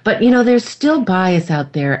 But, there's still bias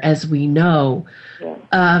out there, as we know.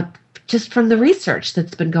 Yeah. Just from the research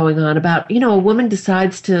that's been going on about, a woman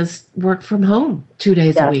decides to work from home 2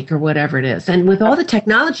 days a week or whatever it is. And with all the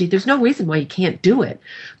technology, there's no reason why you can't do it.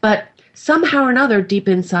 But somehow or another, deep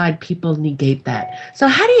inside, people negate that. So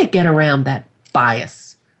how do you get around that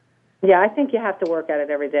bias? Yeah, I think you have to work at it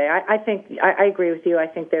every day. I think I agree with you. I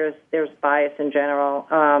think there's bias in general.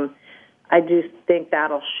 I do think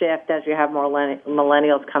that'll shift as you have more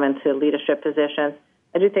millennials come into leadership positions.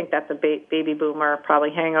 I do think that's a baby boomer,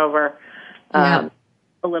 probably hangover a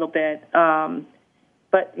little bit.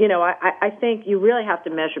 But, I think you really have to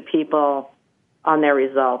measure people on their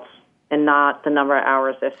results and not the number of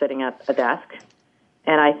hours they're sitting at a desk.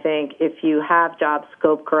 And I think if you have jobs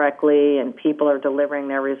scoped correctly and people are delivering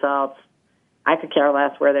their results, I could care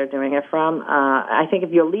less where they're doing it from. I think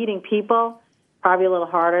if you're leading people, probably a little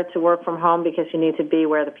harder to work from home because you need to be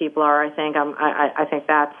where the people are. I think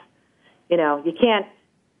that's, you can't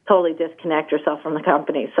totally disconnect yourself from the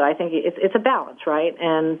company. So I think it's a balance, right?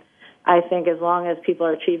 And I think as long as people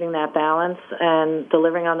are achieving that balance and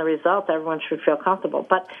delivering on the results, everyone should feel comfortable.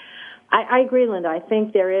 But I agree, Linda. I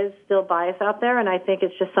think there is still bias out there, and I think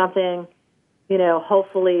it's just something,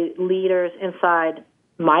 hopefully leaders inside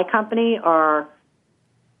my company are,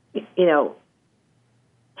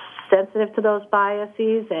 sensitive to those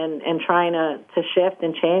biases and trying to shift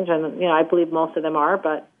and change. And, I believe most of them are,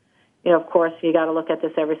 but, of course, you got to look at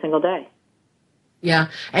this every single day. Yeah,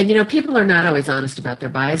 and people are not always honest about their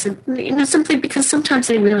bias, and simply because sometimes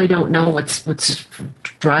they really don't know what's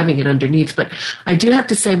driving it underneath. But I do have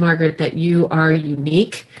to say, Margaret, that you are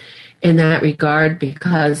unique in that regard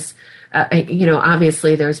because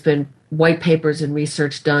obviously there's been white papers and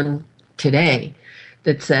research done today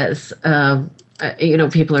that says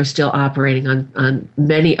people are still operating on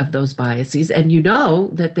many of those biases, and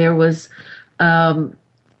that there was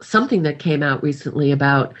something that came out recently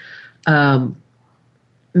about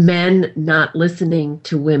men not listening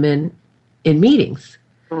to women in meetings.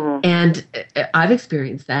 Mm-hmm. And I've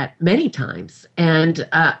experienced that many times. And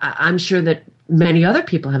I'm sure that many other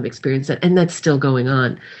people have experienced it, and that's still going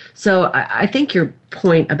on. So I think your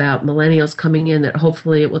point about millennials coming in, that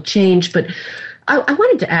hopefully it will change. But I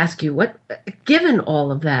wanted to ask you, given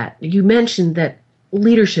all of that, you mentioned that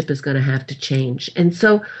leadership is going to have to change. And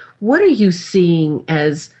so what are you seeing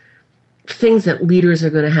as things that leaders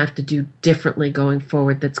are going to have to do differently going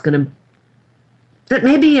forward that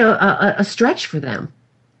may be a stretch for them?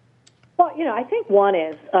 Well, I think one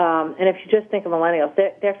is, and if you just think of millennials,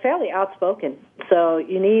 they're fairly outspoken. So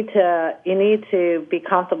you need to be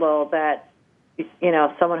comfortable that,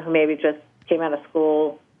 someone who maybe just came out of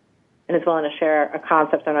school and is willing to share a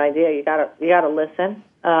concept or an idea, you gotta listen.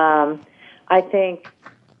 I think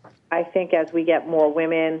as we get more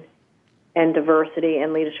women and diversity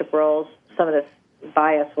in leadership roles, some of this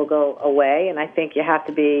bias will go away, and I think you have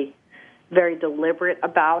to be very deliberate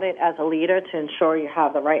about it as a leader to ensure you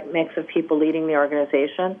have the right mix of people leading the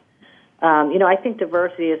organization. I think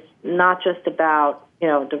diversity is not just about,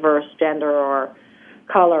 diverse gender or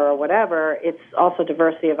color or whatever. It's also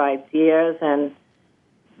diversity of ideas and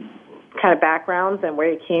kind of backgrounds and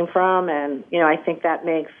where you came from. And, I think that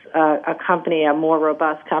makes a company a more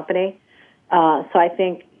robust company. So I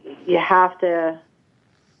think you have to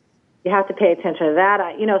pay attention to that.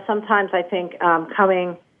 Sometimes I think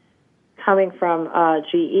coming from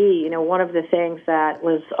GE, one of the things that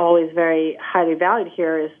was always very highly valued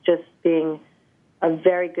here is just being a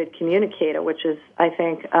very good communicator, which is, I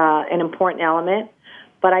think, an important element.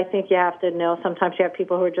 But I think you have to know sometimes you have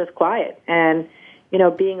people who are just quiet. And,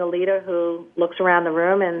 being a leader who looks around the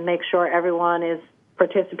room and makes sure everyone is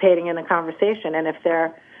participating in the conversation. And if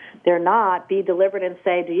they're not, be deliberate and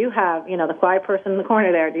say, do you have, the quiet person in the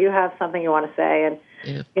corner there, do you have something you want to say? And,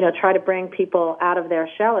 try to bring people out of their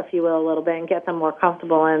shell, if you will, a little bit and get them more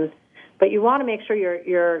comfortable. But you want to make sure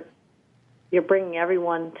you're bringing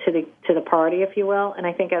everyone to the party, if you will. And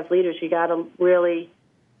I think as leaders, you got to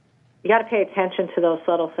pay attention to those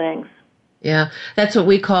subtle things. Yeah, that's what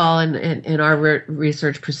we call in our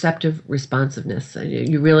research perceptive responsiveness.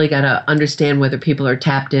 You really got to understand whether people are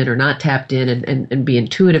tapped in or not tapped in and be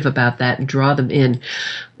intuitive about that and draw them in.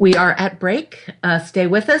 We are at break. Stay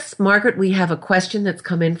with us. Margaret, we have a question that's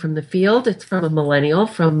come in from the field. It's from a millennial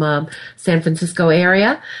from San Francisco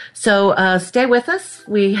area. So stay with us.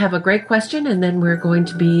 We have a great question, and then we're going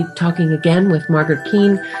to be talking again with Margaret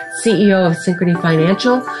Keane, CEO of Synchrony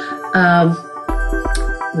Financial.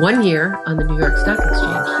 1 year on the New York Stock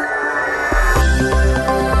Exchange.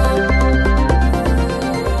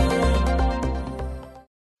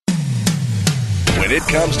 When it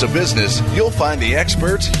comes to business, you'll find the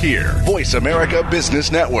experts here. Voice America Business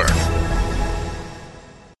Network.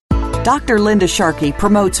 Dr. Linda Sharkey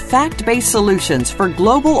promotes fact-based solutions for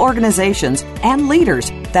global organizations and leaders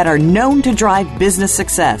that are known to drive business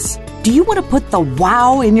success. Do you want to put the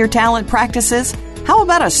wow in your talent practices? How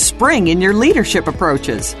about a spring in your leadership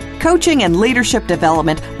approaches? Coaching and leadership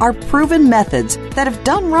development are proven methods that, if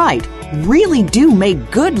done right, really do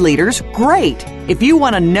make good leaders great. If you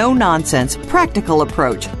want a no-nonsense, practical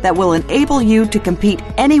approach that will enable you to compete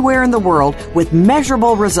anywhere in the world with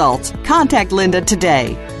measurable results, contact Linda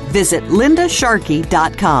today. Visit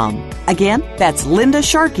lindasharkey.com. Again, that's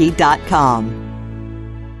lindasharkey.com.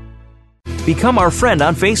 Become our friend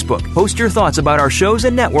on Facebook. Post your thoughts about our shows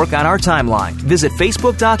and network on our timeline. Visit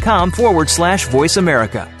facebook.com/Voice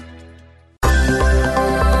America.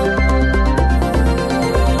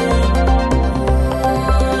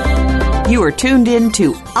 You are tuned in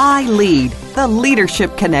to I Lead, the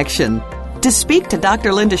Leadership Connection. To speak to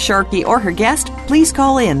Dr. Linda Sharkey or her guest, please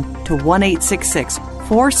call in to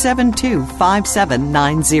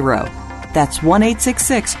 1-866-472-5790. That's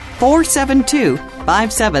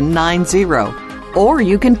 1-866-472-5790. Or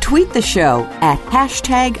you can tweet the show at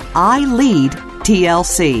 #ILeadTLC.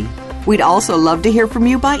 We'd also love to hear from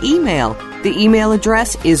you by email. The email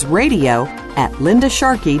address is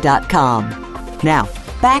radio@lindasharkey.com. Now,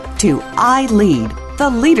 back to I Lead, the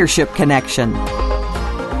Leadership Connection.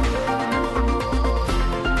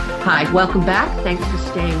 Hi, welcome back. Thanks for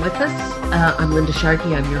staying with us. I'm Linda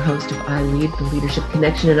Sharkey. I'm your host of I Lead, the Leadership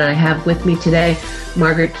Connection, and I have with me today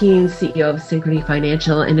Margaret Keane, CEO of Synchrony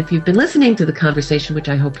Financial. And if you've been listening to the conversation, which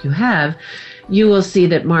I hope you have, you will see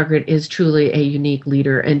that Margaret is truly a unique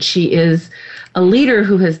leader, and she is a leader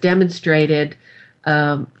who has demonstrated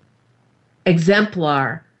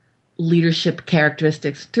exemplar leadership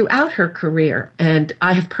characteristics throughout her career. And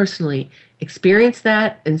I have personally experienced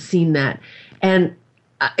that and seen that. And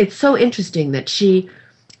it's so interesting that she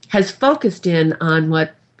has focused in on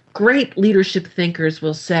what great leadership thinkers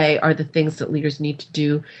will say are the things that leaders need to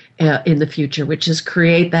do in the future, which is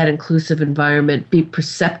create that inclusive environment, be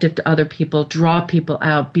perceptive to other people, draw people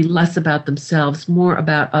out, be less about themselves, more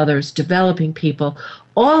about others, developing people,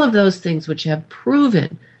 all of those things which have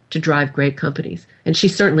proven to drive great companies. And she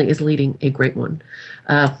certainly is leading a great one.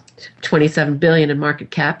 $27 billion in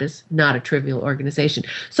market cap is not a trivial organization.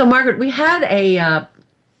 So, Margaret, we had a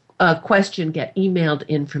question get emailed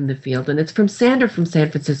in from the field, and it's from Sandra from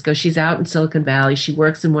San Francisco. She's out in Silicon Valley. She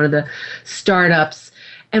works in one of the startups.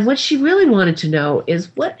 And what she really wanted to know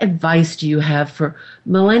is, what advice do you have for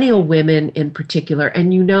millennial women in particular?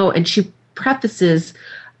 And and she prefaces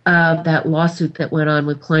that lawsuit that went on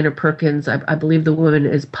with Kleiner Perkins. I believe the woman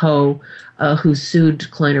is Poe, who sued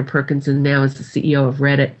Kleiner Perkins and now is the CEO of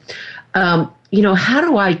Reddit. How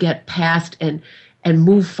do I get past and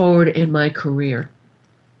move forward in my career?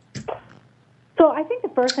 So I think the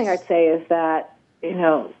first thing I'd say is that,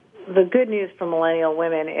 the good news for millennial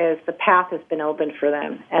women is the path has been opened for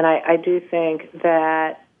them. And I do think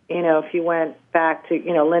that, if you went back to,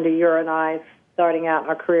 Linda, you and I starting out in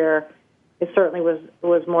our career, it certainly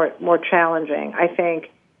was more challenging. I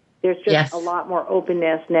think there's just a lot more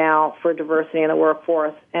openness now for diversity in the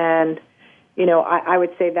workforce. And, I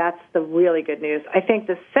would say that's the really good news. I think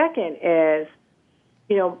the second is,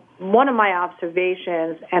 one of my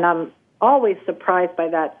observations, and I'm always surprised by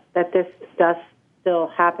that this does still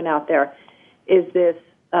happen out there, is this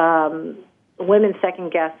women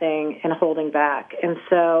second-guessing and holding back. And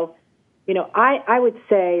so, I would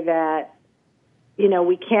say that,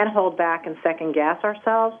 we can't hold back and second-guess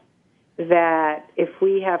ourselves, that if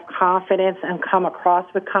we have confidence and come across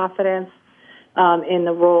with confidence in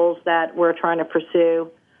the roles that we're trying to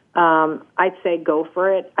pursue, I'd say go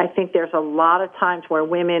for it. I think there's a lot of times where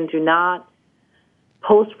women do not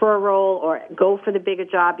post for a role or go for the bigger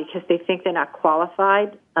job because they think they're not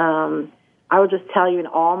qualified. I will just tell you, in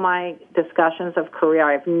all my discussions of career,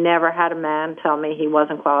 I've never had a man tell me he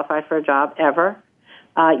wasn't qualified for a job, ever.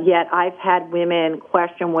 Yet I've had women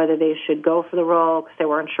question whether they should go for the role because they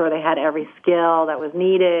weren't sure they had every skill that was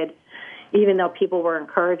needed, even though people were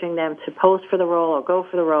encouraging them to post for the role or go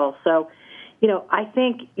for the role. So, I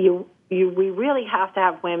think we really have to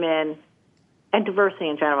have women, and diversity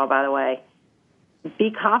in general, by the way,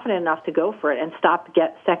 be confident enough to go for it and stop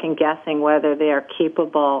second-guessing whether they are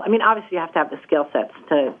capable. I mean, obviously you have to have the skill sets,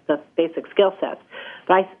 the basic skill sets,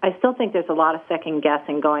 but I still think there's a lot of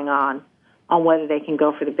second-guessing going on whether they can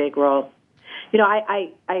go for the big role.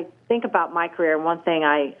 I think about my career, and one thing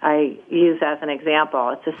I use as an example,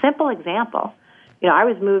 it's a simple example. I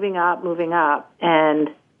was moving up,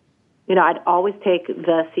 and, I'd always take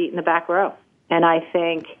the seat in the back row. And I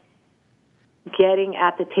think getting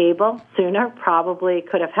at the table sooner probably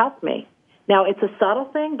could have helped me. Now, it's a subtle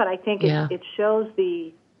thing, but I think it shows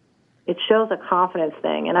a confidence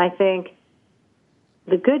thing. And I think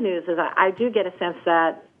the good news is I do get a sense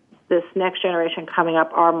that this next generation coming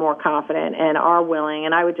up are more confident and are willing.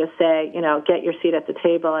 And I would just say, get your seat at the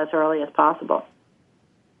table as early as possible.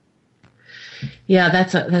 Yeah,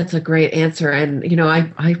 that's a great answer. And,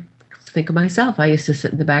 I think of myself. I used to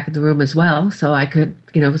sit in the back of the room as well, so I could,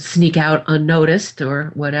 sneak out unnoticed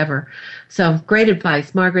or whatever. So great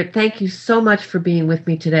advice. Margaret, thank you so much for being with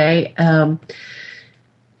me today.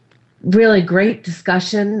 Really great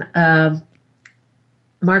discussion.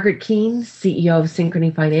 Margaret Keane, CEO of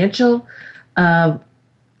Synchrony Financial,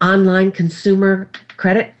 online consumer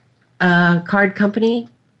credit card company,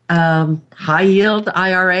 high-yield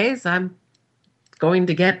IRAs. I'm going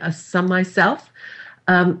to get some myself.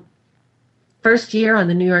 First year on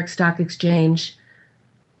the New York Stock Exchange.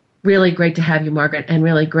 Really great to have you, Margaret, and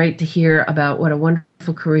really great to hear about what a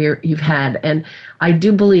wonderful career you've had. And I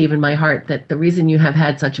do believe in my heart that the reason you have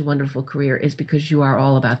had such a wonderful career is because you are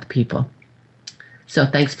all about the people. So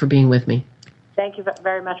thanks for being with me. Thank you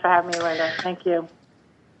very much for having me, Linda. Thank you.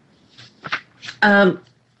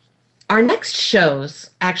 Our next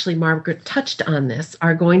shows, actually Margaret touched on this,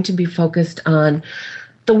 are going to be focused on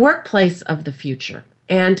the workplace of the future.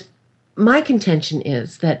 And my contention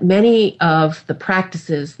is that many of the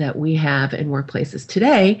practices that we have in workplaces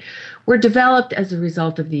today were developed as a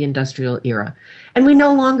result of the industrial era. And we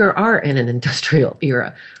no longer are in an industrial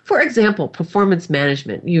era. For example, performance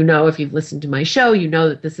management. If you've listened to my show, you know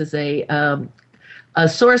that this is a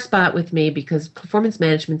sore spot with me because performance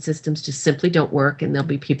management systems just simply don't work. And there'll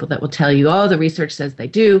be people that will tell you, the research says they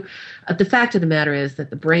do. The fact of the matter is that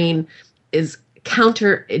the brain is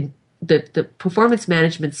the performance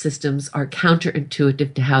management systems are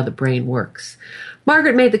counterintuitive to how the brain works.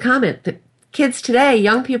 Margaret made the comment that kids today,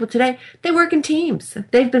 young people today, they work in teams.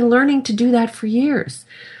 They've been learning to do that for years.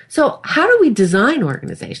 So how do we design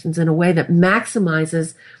organizations in a way that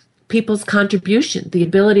maximizes people's contribution, the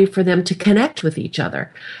ability for them to connect with each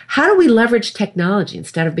other? How do we leverage technology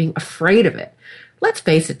instead of being afraid of it? Let's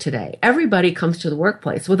face it today, everybody comes to the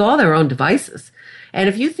workplace with all their own devices. And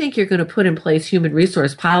if you think you're going to put in place human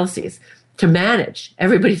resource policies to manage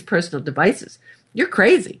everybody's personal devices, you're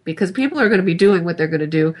crazy because people are going to be doing what they're going to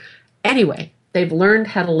do anyway. They've learned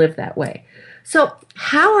how to live that way. So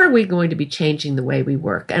how are we going to be changing the way we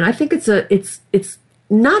work? And I think it's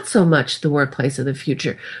not so much the workplace of the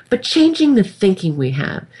future, but changing the thinking we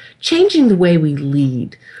have, changing the way we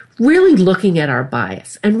lead, really looking at our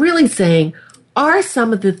bias and really saying, are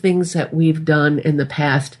some of the things that we've done in the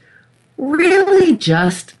past really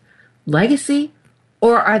just legacy,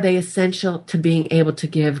 or are they essential to being able to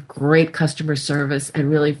give great customer service and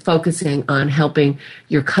really focusing on helping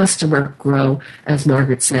your customer grow, as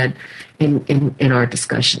Margaret said in our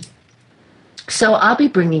discussion? So I'll be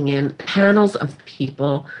bringing in panels of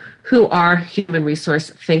people who are human resource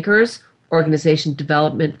thinkers, organization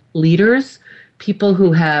development leaders, people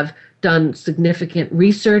who have done significant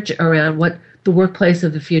research around what the workplace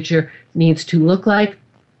of the future needs to look like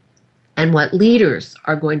and what leaders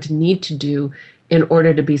are going to need to do in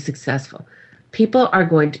order to be successful. People are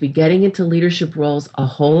going to be getting into leadership roles a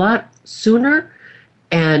whole lot sooner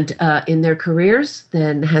and in their careers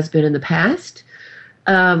than has been in the past.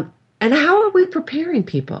 And how are we preparing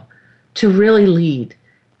people to really lead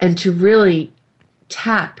and to really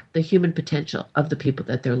tap the human potential of the people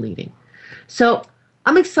that they're leading? So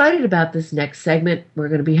I'm excited about this next segment. We're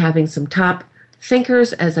going to be having some top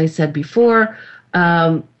thinkers, as I said before,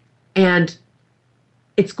 and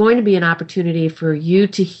it's going to be an opportunity for you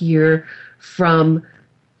to hear from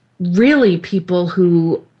really people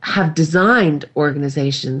who have designed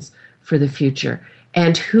organizations for the future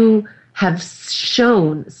and who have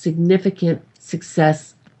shown significant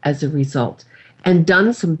success as a result and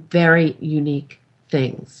done some very unique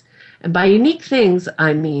things. And by unique things,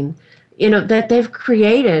 I mean, that they've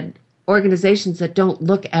created organizations that don't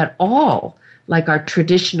look at all like our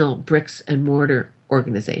traditional bricks and mortar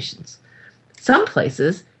organizations. Some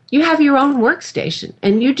places, you have your own workstation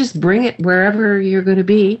and you just bring it wherever you're going to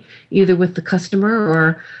be, either with the customer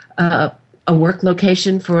or a work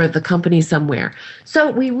location for the company somewhere.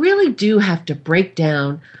 So we really do have to break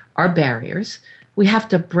down our barriers. We have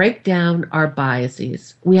to break down our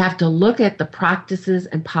biases. We have to look at the practices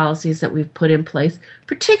and policies that we've put in place,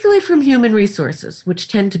 particularly from human resources, which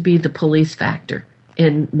tend to be the police factor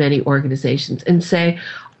in many organizations, and say,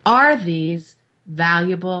 are these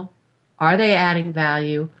valuable? Are they adding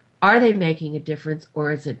value? Are they making a difference?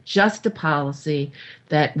 Or is it just a policy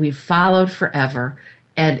that we've followed forever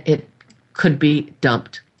and it could be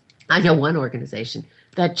dumped? I know one organization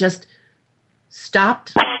that just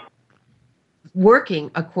stopped working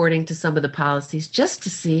according to some of the policies just to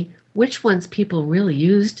see which ones people really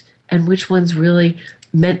used and which ones really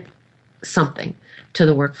meant something to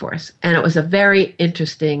the workforce. And it was a very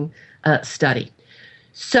interesting study.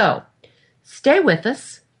 So stay with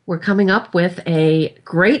us. We're coming up with a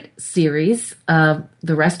great series the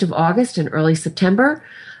rest of August and early September,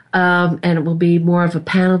 and it will be more of a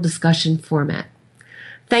panel discussion format.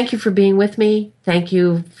 Thank you for being with me. Thank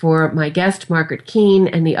you for my guest, Margaret Keane,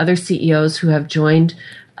 and the other CEOs who have joined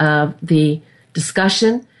the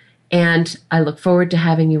discussion. And I look forward to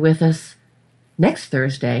having you with us next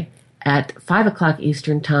Thursday at 5 o'clock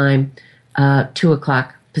Eastern Time, 2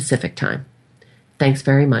 o'clock Pacific Time. Thanks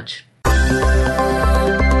very much.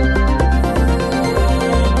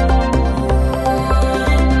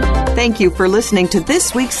 Thank you for listening to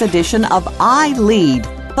this week's edition of I Lead,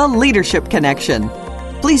 the Leadership Connection.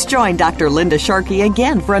 Please join Dr. Linda Sharkey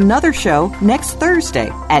again for another show next Thursday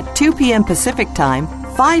at 2 p.m. Pacific Time,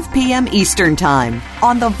 5 p.m. Eastern Time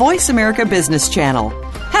on the Voice America Business Channel.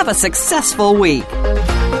 Have a successful week.